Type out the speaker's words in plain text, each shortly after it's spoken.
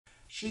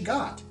she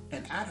got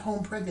an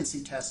at-home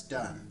pregnancy test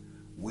done,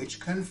 which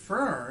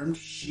confirmed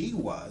she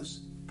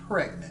was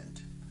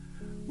pregnant.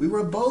 We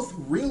were both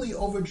really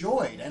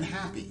overjoyed and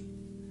happy.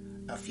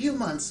 A few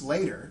months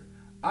later,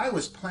 I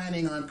was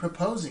planning on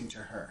proposing to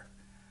her,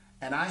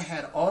 and I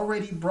had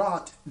already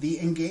brought the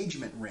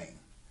engagement ring.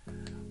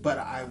 But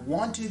I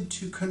wanted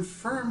to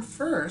confirm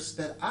first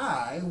that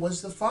I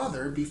was the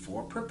father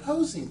before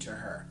proposing to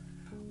her.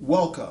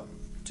 Welcome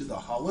to the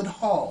hallowed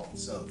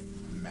halls of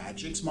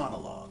Magic's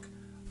Monologue.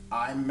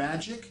 I'm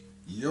Magic,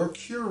 your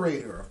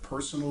curator of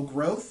personal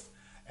growth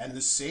and the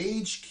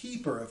sage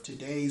keeper of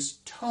today's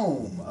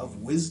tome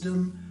of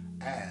wisdom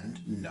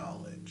and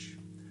knowledge.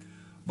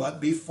 But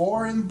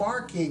before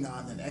embarking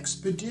on an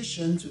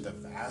expedition to the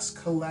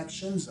vast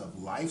collections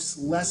of life's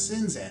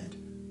lessons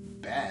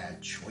and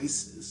bad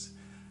choices,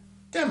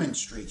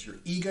 demonstrate your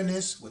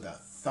eagerness with a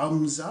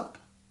thumbs up,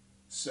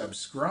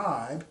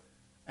 subscribe,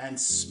 and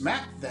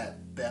smack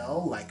that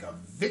bell like a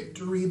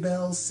victory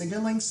bell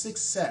signaling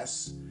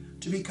success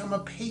to become a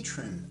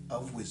patron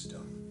of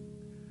wisdom.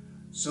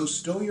 So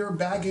stow your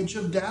baggage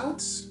of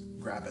doubts,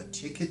 grab a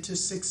ticket to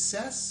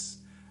success,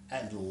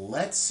 and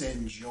let's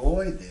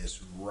enjoy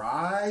this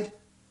ride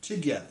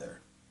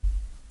together.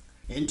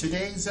 In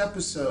today's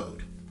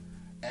episode,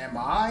 am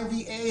I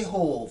the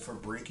a-hole for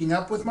breaking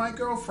up with my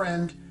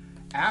girlfriend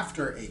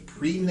after a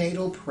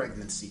prenatal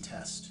pregnancy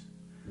test?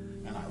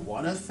 And I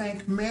want to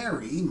thank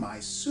Mary, my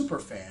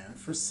superfan,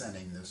 for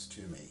sending this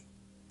to me.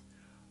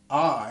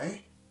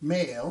 I,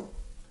 male,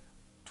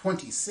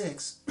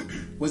 26,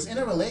 was in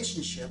a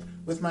relationship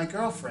with my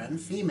girlfriend,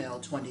 female,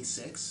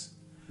 26,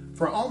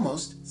 for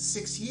almost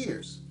 6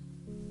 years.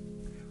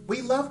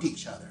 We loved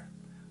each other,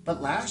 but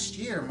last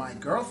year my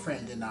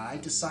girlfriend and I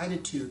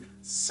decided to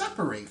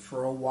separate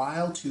for a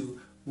while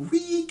to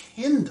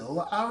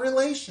rekindle our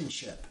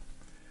relationship.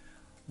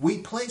 We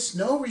placed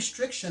no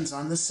restrictions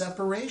on the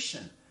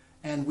separation,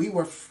 and we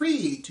were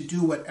free to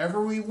do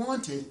whatever we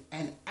wanted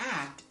and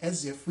act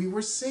as if we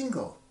were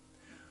single.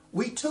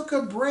 We took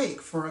a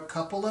break for a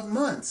couple of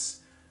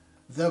months.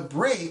 The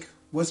break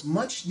was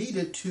much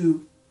needed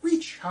to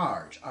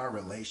recharge our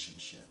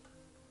relationship.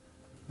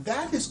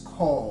 That is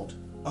called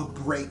a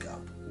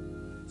breakup.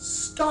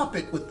 Stop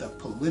it with the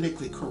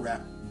politically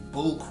correct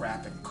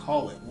bullcrap and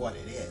call it what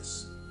it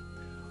is.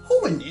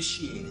 Who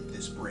initiated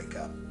this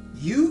breakup?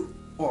 You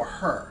or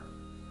her?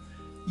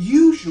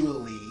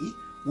 Usually,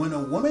 when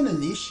a woman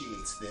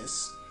initiates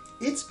this,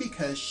 it's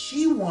because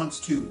she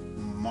wants to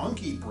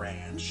monkey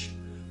branch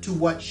to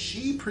what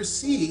she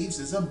perceives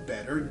as a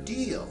better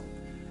deal.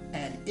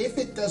 And if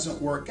it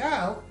doesn't work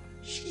out,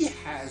 she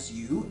has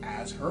you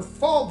as her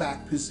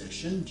fallback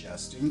position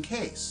just in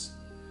case.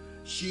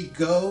 She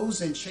goes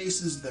and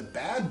chases the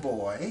bad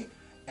boy,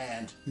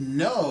 and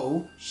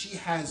no, she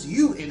has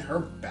you in her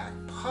back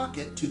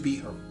pocket to be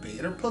her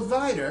beta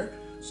provider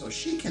so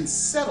she can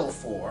settle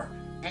for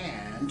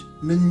and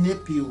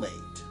manipulate.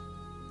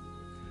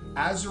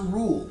 As a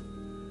rule,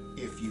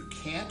 if you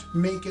can't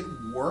make it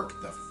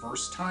work the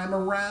first time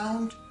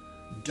around,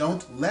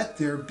 don't let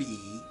there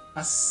be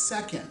a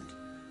second,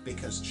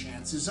 because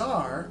chances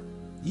are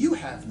you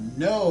have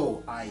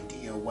no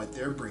idea what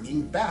they're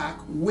bringing back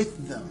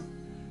with them.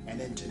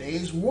 And in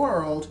today's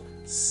world,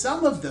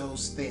 some of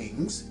those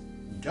things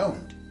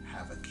don't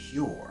have a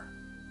cure.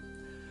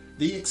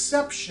 The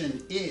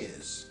exception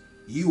is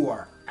you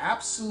are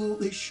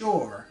absolutely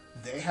sure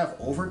they have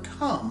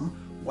overcome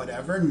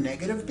whatever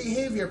negative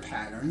behavior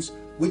patterns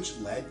which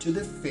led to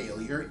the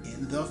failure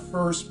in the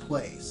first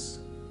place.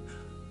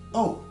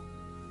 Oh,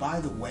 by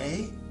the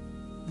way,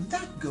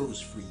 that goes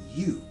for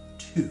you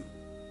too.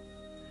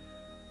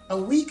 A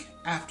week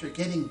after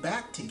getting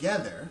back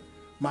together,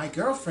 my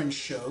girlfriend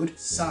showed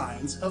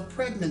signs of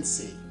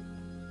pregnancy.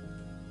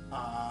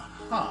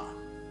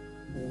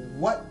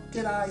 What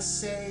did I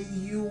say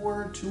you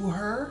were to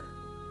her?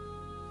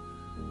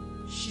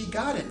 She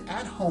got an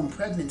at-home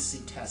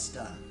pregnancy test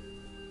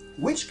done,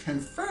 which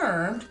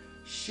confirmed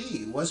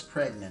she was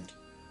pregnant.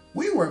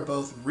 We were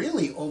both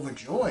really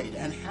overjoyed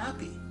and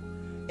happy.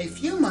 A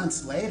few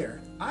months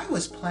later, I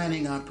was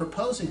planning on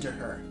proposing to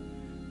her,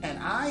 and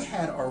I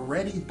had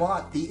already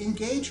bought the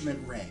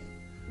engagement ring.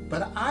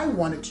 But I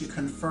wanted to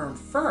confirm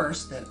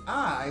first that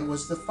I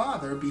was the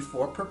father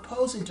before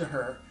proposing to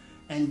her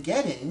and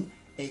getting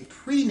a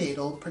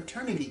prenatal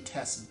paternity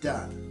test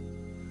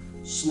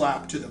done.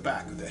 Slap to the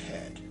back of the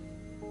head.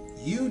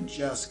 You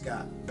just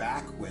got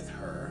back with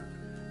her,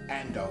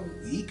 and a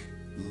week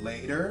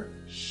later,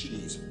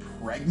 she's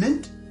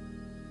pregnant?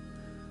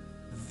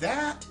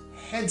 That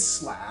head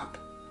slap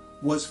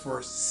was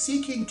for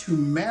seeking to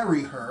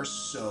marry her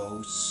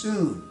so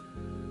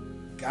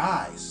soon.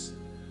 Guys,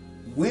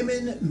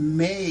 women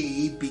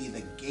may be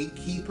the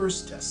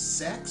gatekeepers to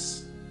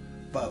sex,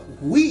 but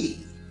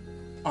we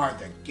are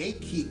the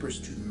gatekeepers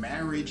to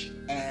marriage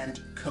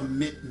and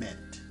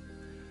commitment.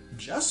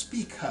 Just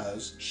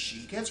because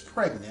she gets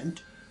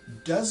pregnant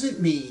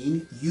doesn't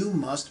mean you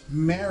must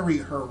marry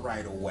her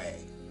right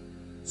away.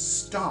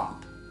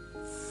 Stop,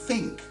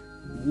 think,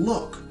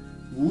 look,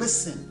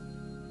 listen,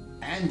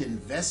 and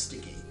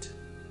investigate.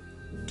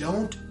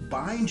 Don't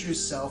bind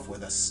yourself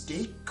with a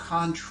state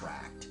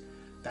contract,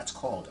 that's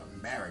called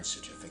a marriage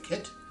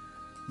certificate,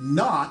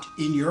 not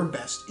in your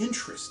best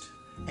interest,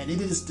 and it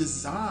is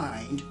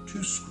designed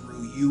to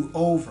screw you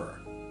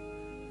over.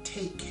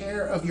 Take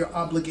care of your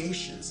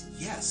obligations,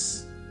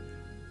 yes,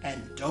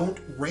 and don't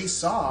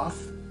race off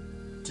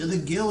to the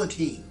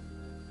guillotine.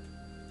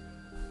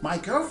 My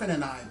girlfriend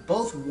and I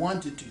both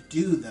wanted to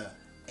do the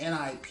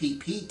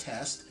NIPP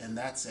test, and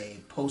that's a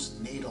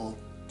postnatal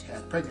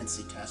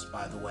pregnancy test,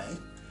 by the way,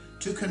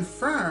 to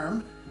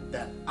confirm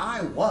that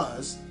I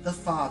was the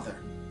father.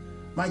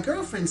 My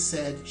girlfriend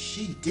said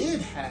she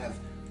did have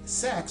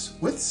sex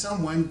with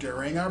someone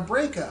during our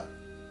breakup.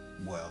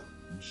 Well,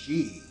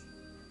 gee,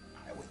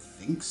 I would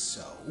think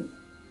so.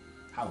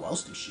 How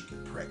else did she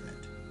get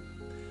pregnant?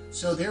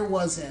 So there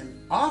was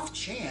an off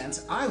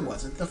chance I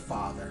wasn't the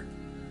father.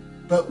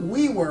 But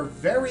we were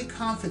very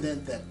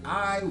confident that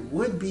I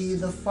would be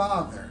the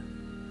father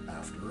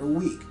after a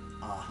week.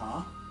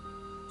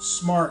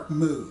 Smart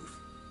move.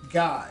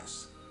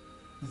 Guys,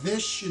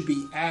 this should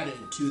be added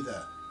to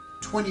the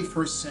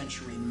 21st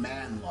century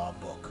man law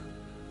book.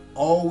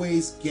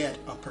 Always get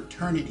a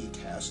paternity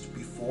test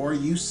before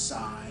you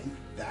sign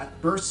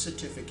that birth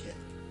certificate.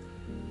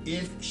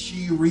 If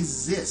she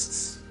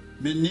resists,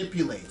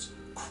 manipulates,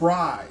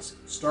 cries,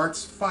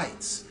 starts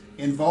fights,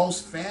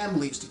 involves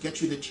families to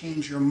get you to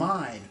change your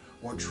mind,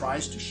 or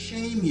tries to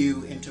shame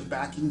you into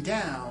backing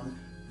down,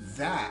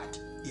 that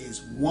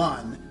is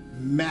one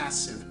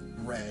massive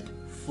red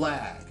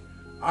flag.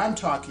 I'm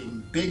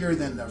talking bigger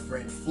than the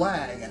red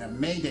flag at a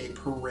May Day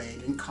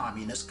parade in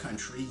communist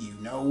country you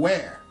know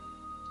where.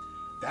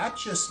 That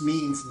just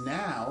means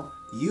now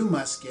you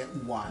must get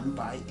one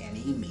by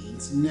any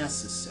means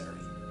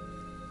necessary.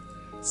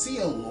 See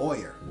a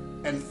lawyer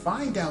and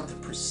find out the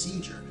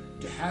procedure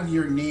to have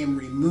your name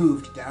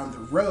removed down the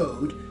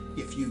road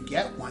if you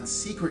get one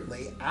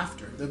secretly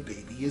after the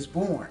baby is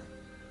born.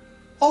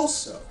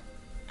 Also,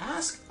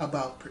 ask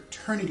about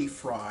paternity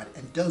fraud,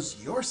 and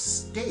does your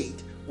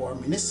state or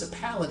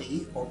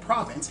municipality or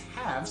province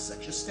have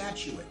such a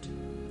statute?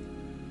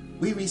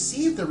 We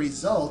received the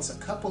results a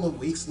couple of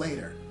weeks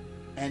later,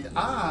 and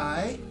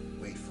I,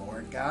 wait for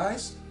it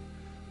guys,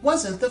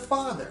 wasn't the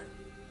father.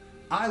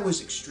 I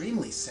was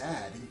extremely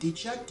sad and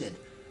dejected,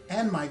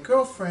 and my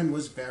girlfriend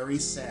was very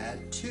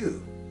sad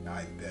too.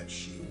 I bet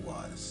she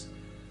was.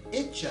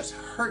 It just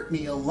hurt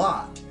me a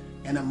lot,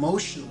 and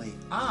emotionally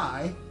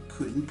I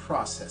couldn't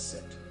process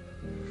it.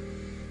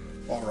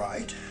 All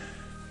right.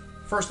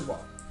 First of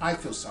all, I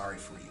feel sorry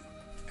for you,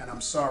 and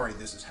I'm sorry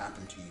this has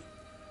happened to you.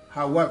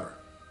 However,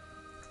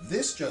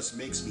 this just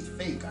makes me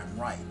think I'm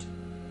right.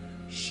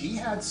 She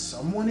had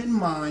someone in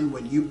mind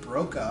when you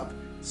broke up,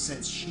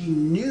 since she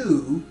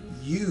knew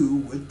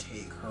you would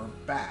take her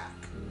back.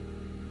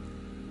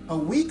 A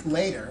week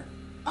later,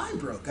 I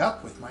broke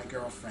up with my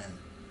girlfriend.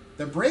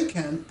 The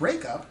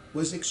breakup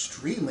was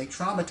extremely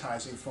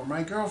traumatizing for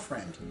my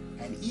girlfriend,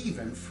 and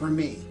even for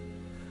me.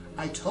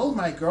 I told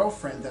my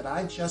girlfriend that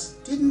I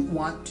just didn't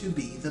want to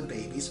be the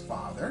baby's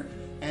father,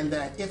 and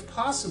that if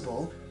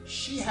possible,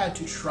 she had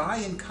to try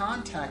and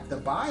contact the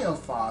bio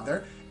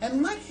father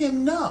and let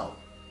him know.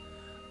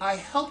 I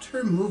helped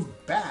her move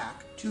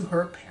back to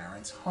her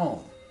parents'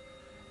 home.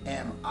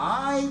 Am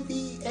I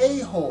the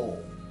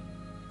a-hole?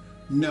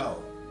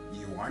 No,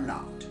 you are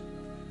not.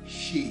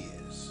 She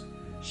is.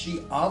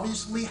 She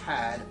obviously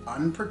had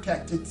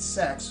unprotected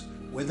sex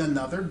with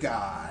another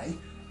guy,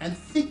 and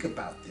think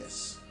about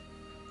this.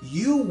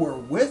 You were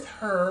with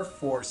her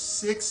for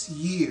 6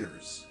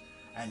 years,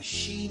 and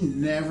she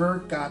never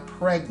got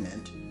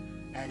pregnant,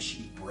 and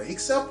she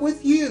breaks up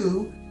with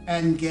you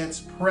and gets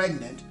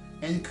pregnant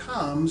and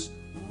comes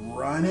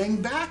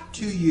running back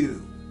to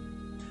you.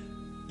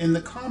 In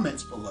the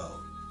comments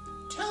below,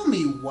 tell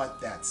me what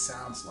that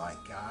sounds like,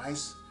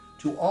 guys,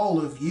 to all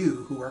of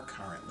you who are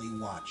currently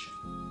watching.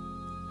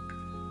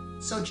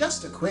 So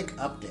just a quick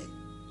update.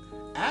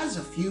 As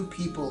a few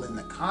people in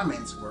the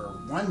comments were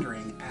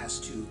wondering as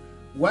to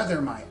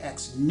whether my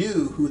ex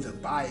knew who the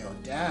bio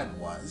dad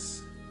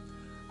was,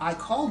 I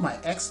called my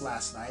ex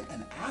last night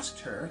and asked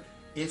her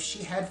if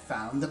she had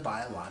found the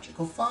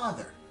biological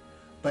father.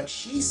 But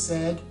she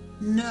said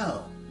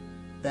no,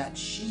 that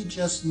she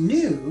just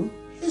knew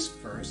his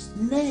first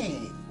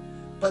name,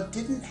 but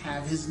didn't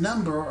have his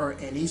number or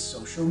any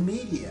social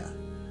media.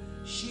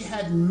 She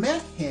had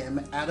met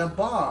him at a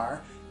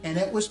bar, and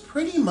it was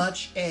pretty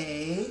much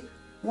a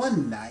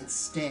one-night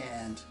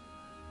stand.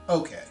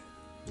 Okay,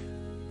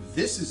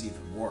 this is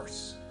even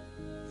worse.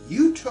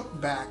 You took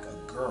back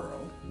a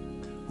girl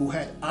who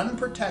had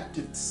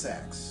unprotected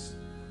sex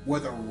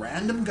with a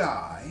random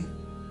guy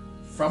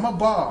from a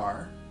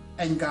bar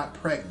and got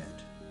pregnant,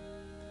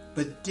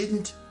 but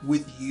didn't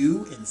with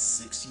you in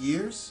 6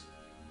 years?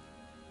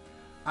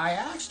 I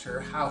asked her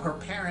how her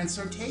parents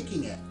are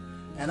taking it,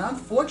 and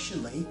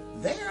unfortunately,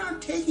 they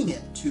aren't taking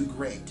it too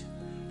great,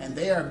 and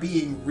they are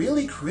being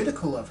really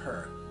critical of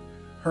her.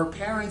 Her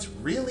parents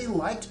really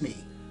liked me,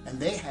 and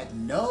they had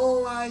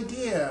no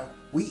idea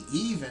we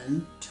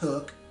even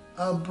took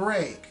a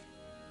break.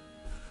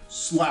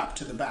 Slap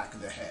to the back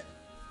of the head.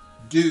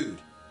 Dude,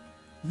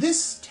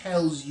 This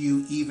tells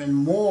you even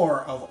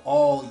more of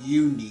all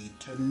you need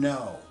to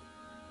know.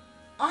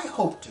 I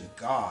hope to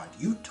God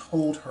you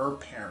told her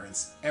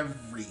parents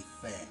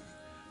everything,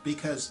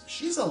 because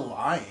she's a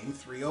lying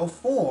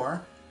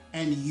 304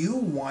 and you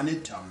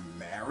wanted to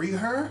marry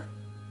her?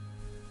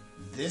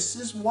 This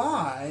is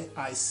why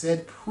I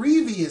said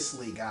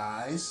previously,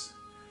 guys,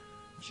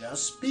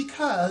 just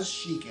because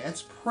she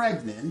gets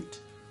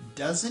pregnant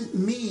doesn't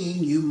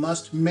mean you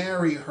must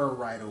marry her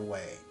right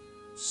away.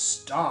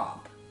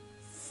 Stop,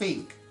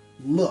 think,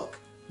 look,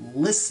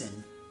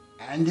 listen,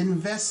 and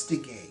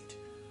investigate.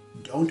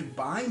 Don't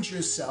bind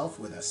yourself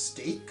with a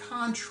state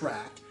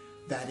contract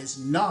that is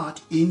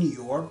not in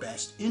your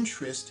best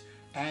interest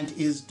and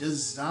is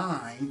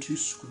designed to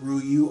screw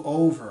you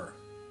over.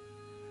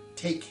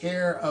 Take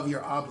care of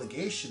your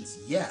obligations,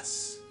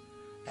 yes,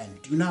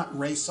 and do not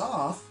race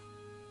off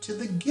to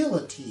the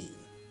guillotine.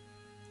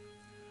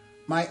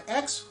 My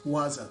ex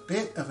was a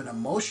bit of an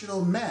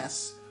emotional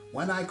mess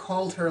when I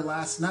called her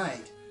last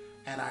night,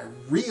 and I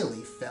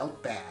really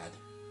felt bad.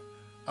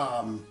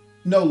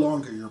 No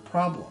longer your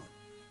problem.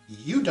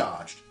 You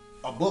dodged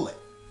a bullet.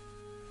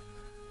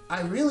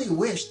 I really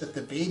wish that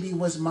the baby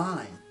was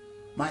mine.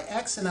 My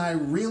ex and I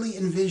really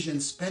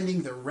envisioned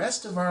spending the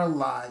rest of our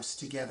lives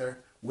together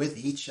with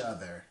each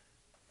other.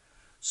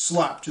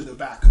 Slap to the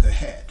back of the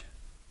head.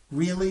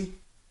 Really?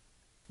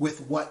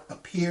 With what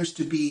appears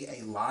to be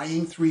a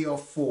lying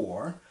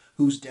 304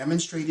 who's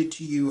demonstrated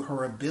to you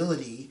her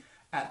ability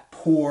at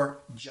poor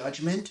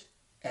judgment,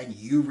 and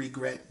you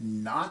regret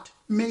not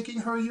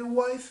making her your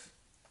wife?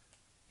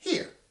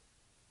 Here,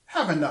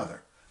 have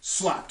another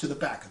slap to the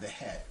back of the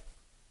head.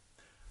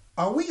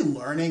 Are we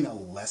learning a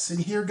lesson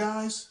here,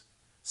 guys?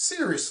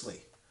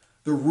 Seriously,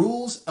 the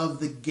rules of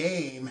the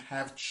game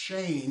have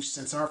changed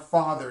since our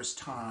father's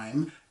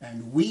time,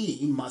 and we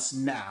must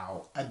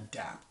now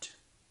adapt.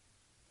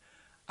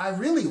 I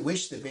really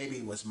wish the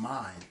baby was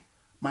mine.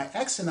 My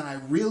ex and I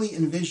really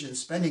envisioned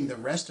spending the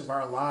rest of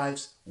our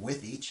lives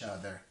with each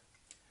other.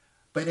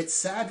 But it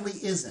sadly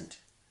isn't.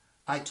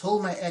 I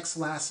told my ex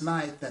last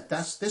night that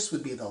this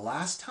would be the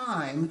last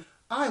time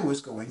I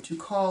was going to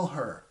call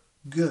her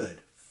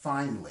good,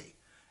 finally,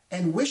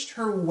 and wished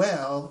her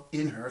well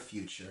in her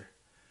future.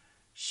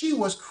 She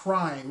was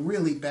crying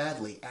really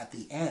badly at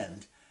the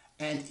end,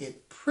 and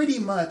it pretty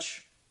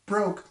much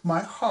broke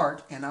my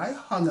heart, and I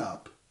hung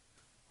up.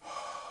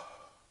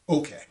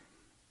 Okay,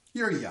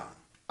 you're young.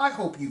 I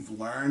hope you've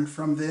learned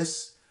from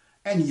this,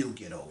 and you'll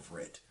get over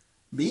it.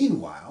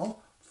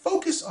 Meanwhile,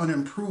 focus on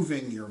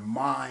improving your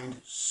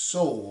mind,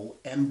 soul,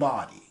 and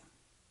body.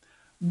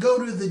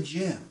 Go to the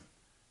gym.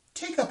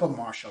 Take up a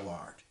martial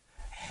art.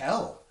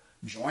 Hell,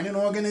 join an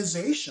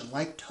organization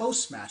like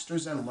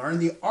Toastmasters and learn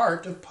the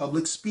art of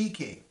public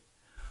speaking.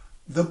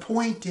 The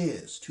point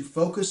is to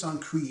focus on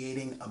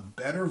creating a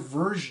better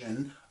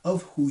version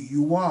of who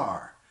you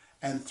are,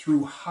 and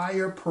through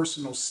higher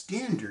personal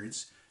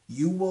standards,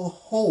 you will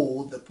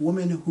hold the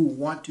women who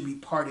want to be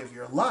part of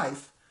your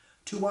life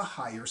to a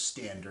higher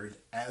standard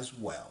as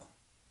well.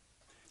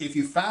 If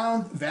you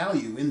found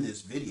value in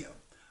this video,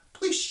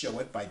 please show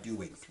it by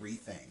doing 3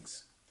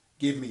 things.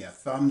 Give me a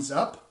thumbs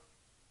up,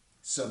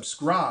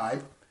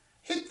 subscribe,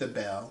 hit the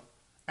bell,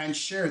 and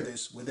share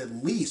this with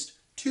at least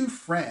 2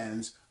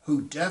 friends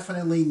who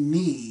definitely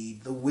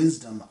need the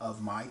wisdom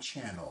of my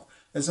channel.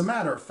 As a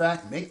matter of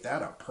fact, make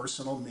that a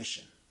personal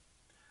mission.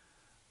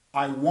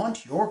 I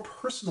want your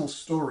personal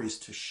stories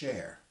to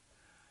share.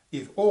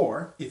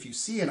 If you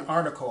see an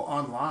article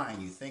online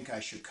you think I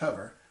should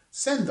cover,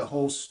 send the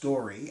whole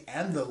story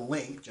and the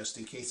link just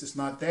in case it's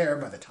not there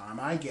by the time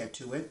I get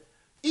to it.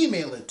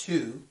 Email it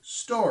to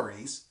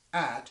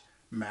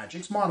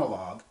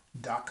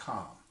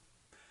stories@magicsmonologue.com.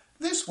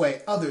 This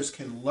way others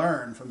can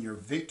learn from your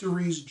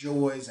victories,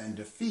 joys, and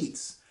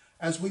defeats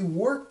as we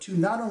work to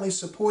not only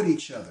support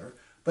each other,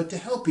 but to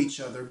help each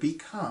other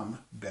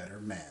become better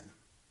men.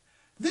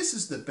 This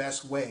is the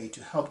best way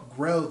to help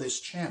grow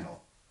this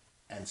channel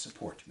and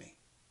support me.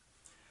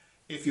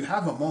 If you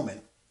have a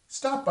moment,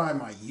 stop by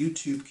my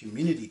YouTube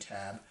community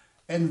tab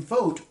and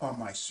vote on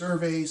my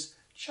surveys,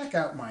 check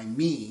out my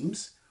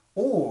memes,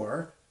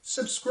 or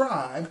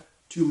subscribe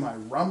to my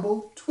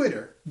Rumble,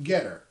 Twitter,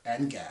 Getter,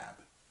 and Gab.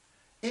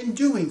 In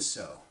doing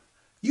so,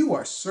 you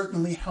are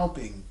certainly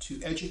helping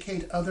to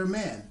educate other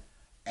men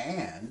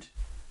and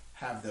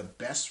have the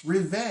best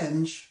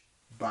revenge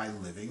by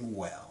living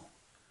well.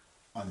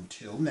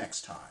 Until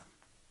next time.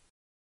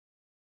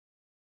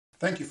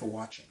 Thank you for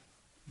watching.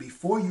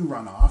 Before you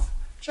run off,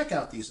 check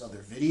out these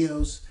other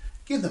videos,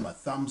 give them a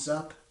thumbs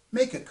up,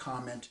 make a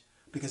comment,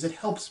 because it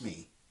helps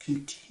me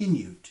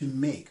continue to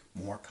make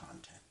more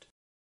content.